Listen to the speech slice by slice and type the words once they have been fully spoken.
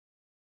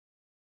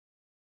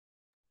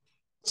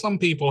Some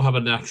people have a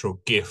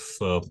natural gift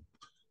for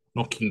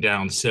knocking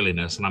down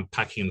silliness and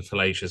unpacking the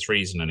fallacious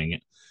reasoning in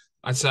it.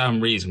 I'd say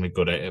I'm reasonably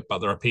good at it, but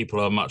there are people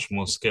who are much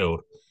more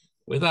skilled.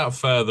 Without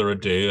further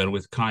ado, and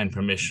with kind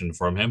permission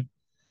from him,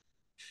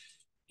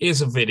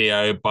 here's a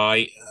video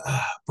by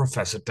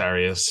Professor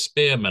Darius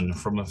Spearman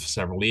from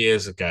several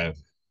years ago.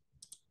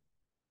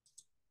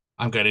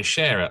 I'm going to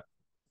share it,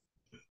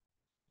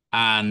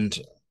 and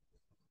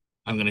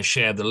I'm going to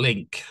share the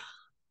link.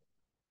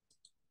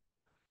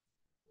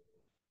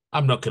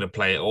 I'm not going to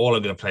play it all.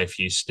 I'm going to play a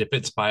few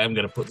snippets, but I'm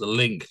going to put the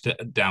link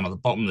down at the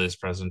bottom of this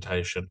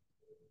presentation.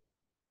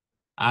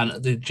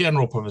 And the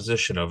general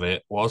proposition of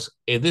it was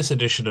in this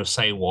edition of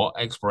Say What,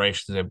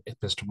 Explorations of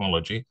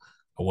Epistemology,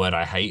 a word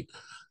I hate,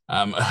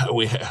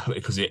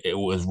 because it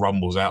always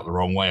rumbles out the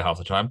wrong way half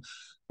the time.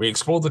 We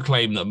explored the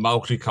claim that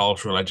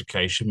multicultural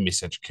education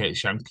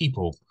miseducates young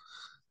people.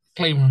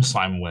 Claim from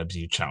Simon Webb's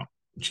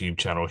YouTube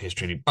channel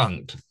History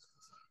Debunked.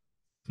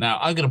 Now,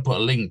 I'm going to put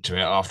a link to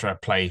it after I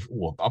play.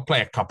 Well, I'll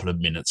play a couple of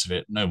minutes of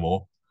it, no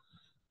more.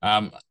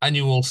 And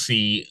you will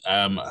see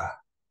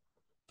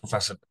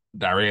Professor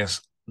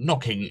Darius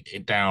knocking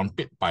it down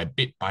bit by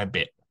bit by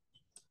bit.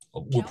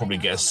 We'll probably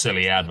get a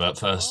silly advert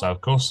first, though,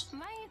 of course.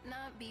 Might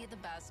not be the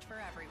best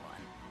for everyone,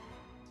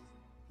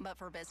 but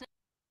for business,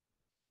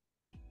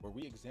 where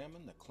we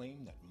examine the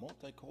claim that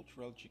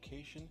multicultural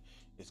education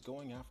is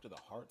going after the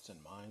hearts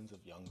and minds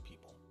of young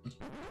people.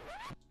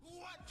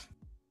 What?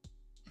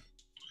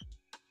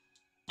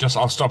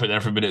 I'll stop it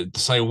there for a minute to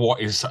say what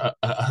is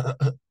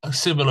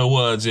similar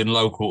words in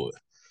local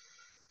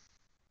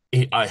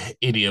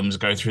idioms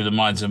go through the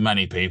minds of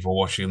many people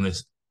watching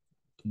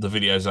the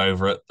videos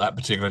over at that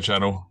particular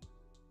channel.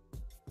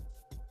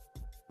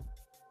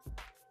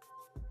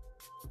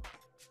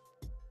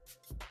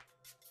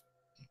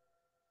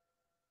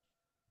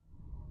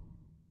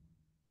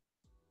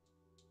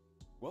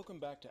 Welcome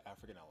back to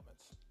African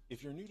Elements.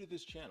 If you're new to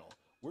this channel,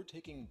 we're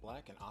taking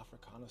Black and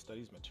Africana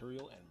Studies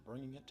material and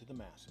bringing it to the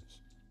masses.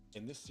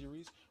 In this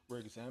series, we're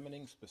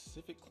examining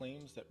specific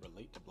claims that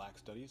relate to Black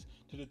studies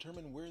to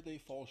determine where they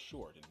fall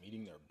short in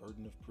meeting their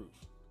burden of proof.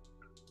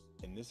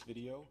 In this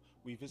video,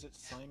 we visit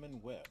Simon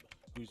Webb,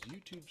 whose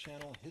YouTube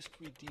channel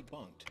History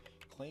Debunked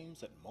claims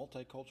that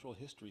multicultural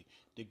history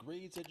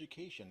degrades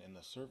education in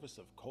the service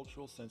of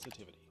cultural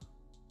sensitivity.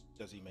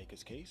 Does he make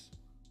his case?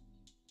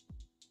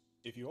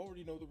 If you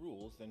already know the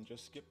rules, then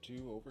just skip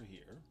to over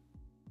here.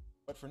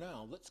 But for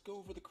now, let's go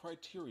over the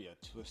criteria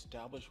to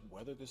establish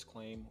whether this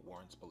claim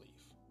warrants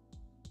belief.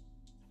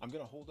 I'm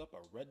going to hold up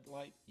a red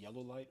light, yellow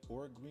light,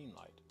 or a green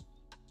light.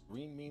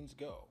 Green means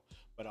go,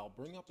 but I'll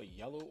bring up a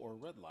yellow or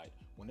red light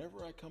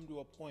whenever I come to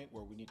a point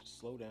where we need to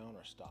slow down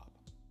or stop.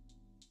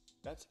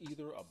 That's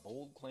either a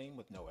bold claim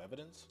with no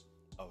evidence,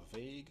 a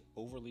vague,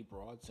 overly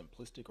broad,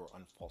 simplistic, or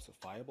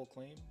unfalsifiable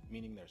claim,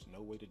 meaning there's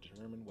no way to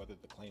determine whether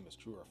the claim is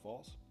true or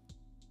false,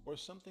 or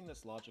something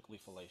that's logically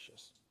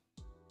fallacious.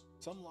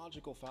 Some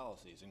logical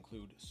fallacies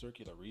include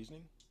circular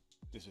reasoning.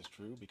 This is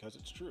true because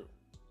it's true.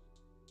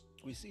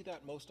 We see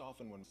that most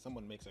often when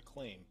someone makes a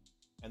claim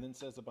and then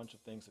says a bunch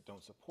of things that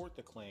don't support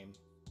the claim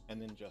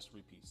and then just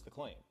repeats the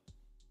claim.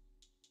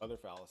 Other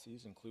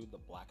fallacies include the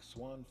black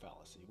swan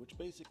fallacy, which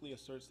basically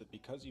asserts that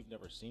because you've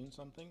never seen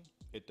something,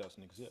 it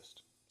doesn't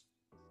exist.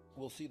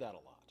 We'll see that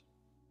a lot.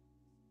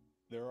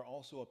 There are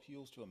also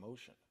appeals to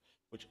emotion,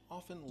 which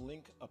often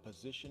link a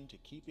position to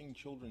keeping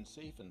children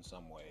safe in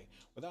some way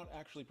without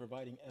actually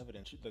providing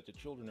evidence that the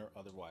children are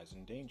otherwise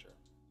in danger.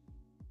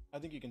 I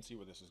think you can see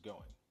where this is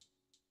going.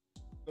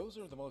 Those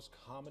are the most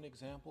common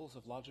examples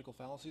of logical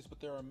fallacies, but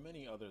there are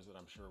many others that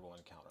I'm sure we'll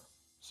encounter.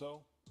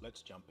 So,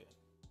 let's jump in.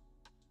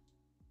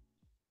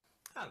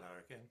 Hello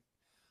again.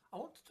 I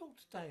want to talk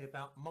today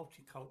about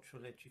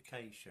multicultural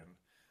education,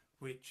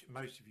 which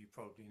most of you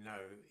probably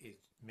know it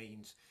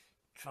means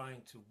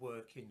trying to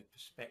work in the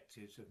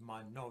perspectives of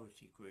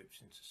minority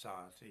groups in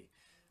society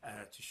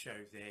to show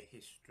their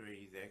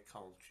history, their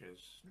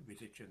cultures,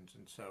 religions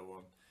and so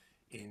on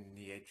in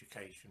the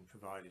education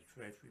provided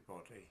for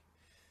everybody.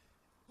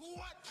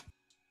 What?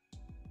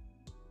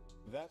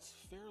 That's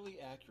fairly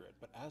accurate,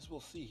 but as we'll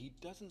see, he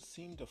doesn't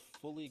seem to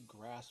fully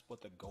grasp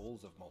what the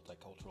goals of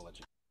multicultural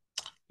education.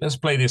 Let's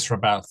play this for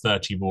about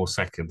 30 more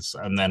seconds,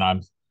 and then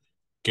I'm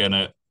going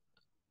to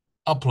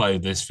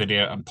upload this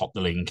video and pop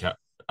the link up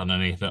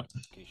underneath it.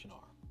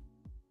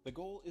 The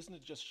goal isn't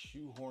to just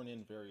shoehorn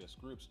in various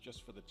groups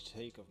just for the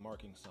sake of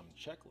marking some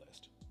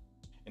checklist.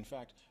 In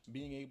fact,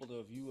 being able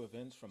to view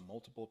events from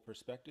multiple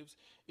perspectives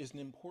is an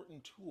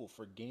important tool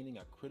for gaining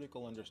a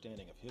critical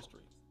understanding of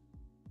history.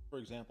 For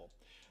example,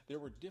 there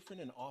were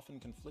different and often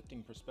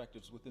conflicting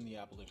perspectives within the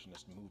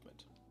abolitionist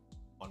movement.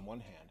 On one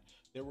hand,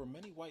 there were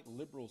many white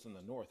liberals in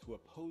the North who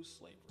opposed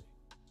slavery,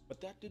 but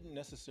that didn't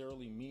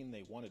necessarily mean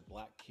they wanted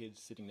black kids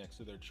sitting next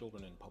to their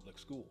children in public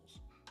schools.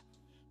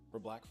 For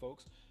black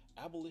folks,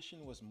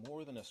 abolition was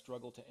more than a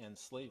struggle to end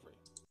slavery.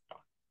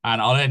 And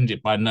I'll end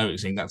it by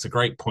noticing that's a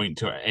great point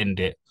to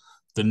end it.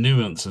 The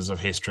nuances of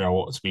history are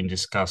what's been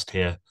discussed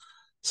here.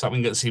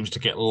 Something that seems to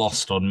get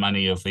lost on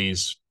many of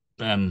these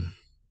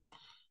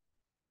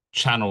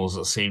channels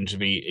that seem to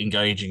be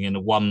engaging in the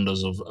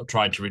wonders of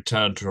trying to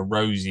return to a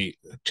rosy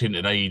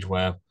tinted age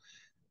where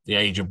the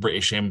age of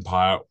British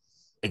Empire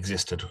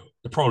existed.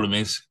 The problem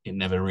is, it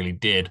never really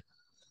did.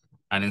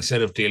 And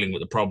instead of dealing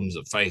with the problems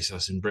that face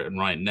us in Britain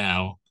right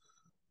now,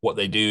 what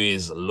they do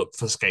is look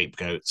for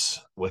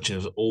scapegoats, which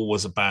is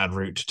always a bad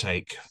route to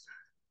take.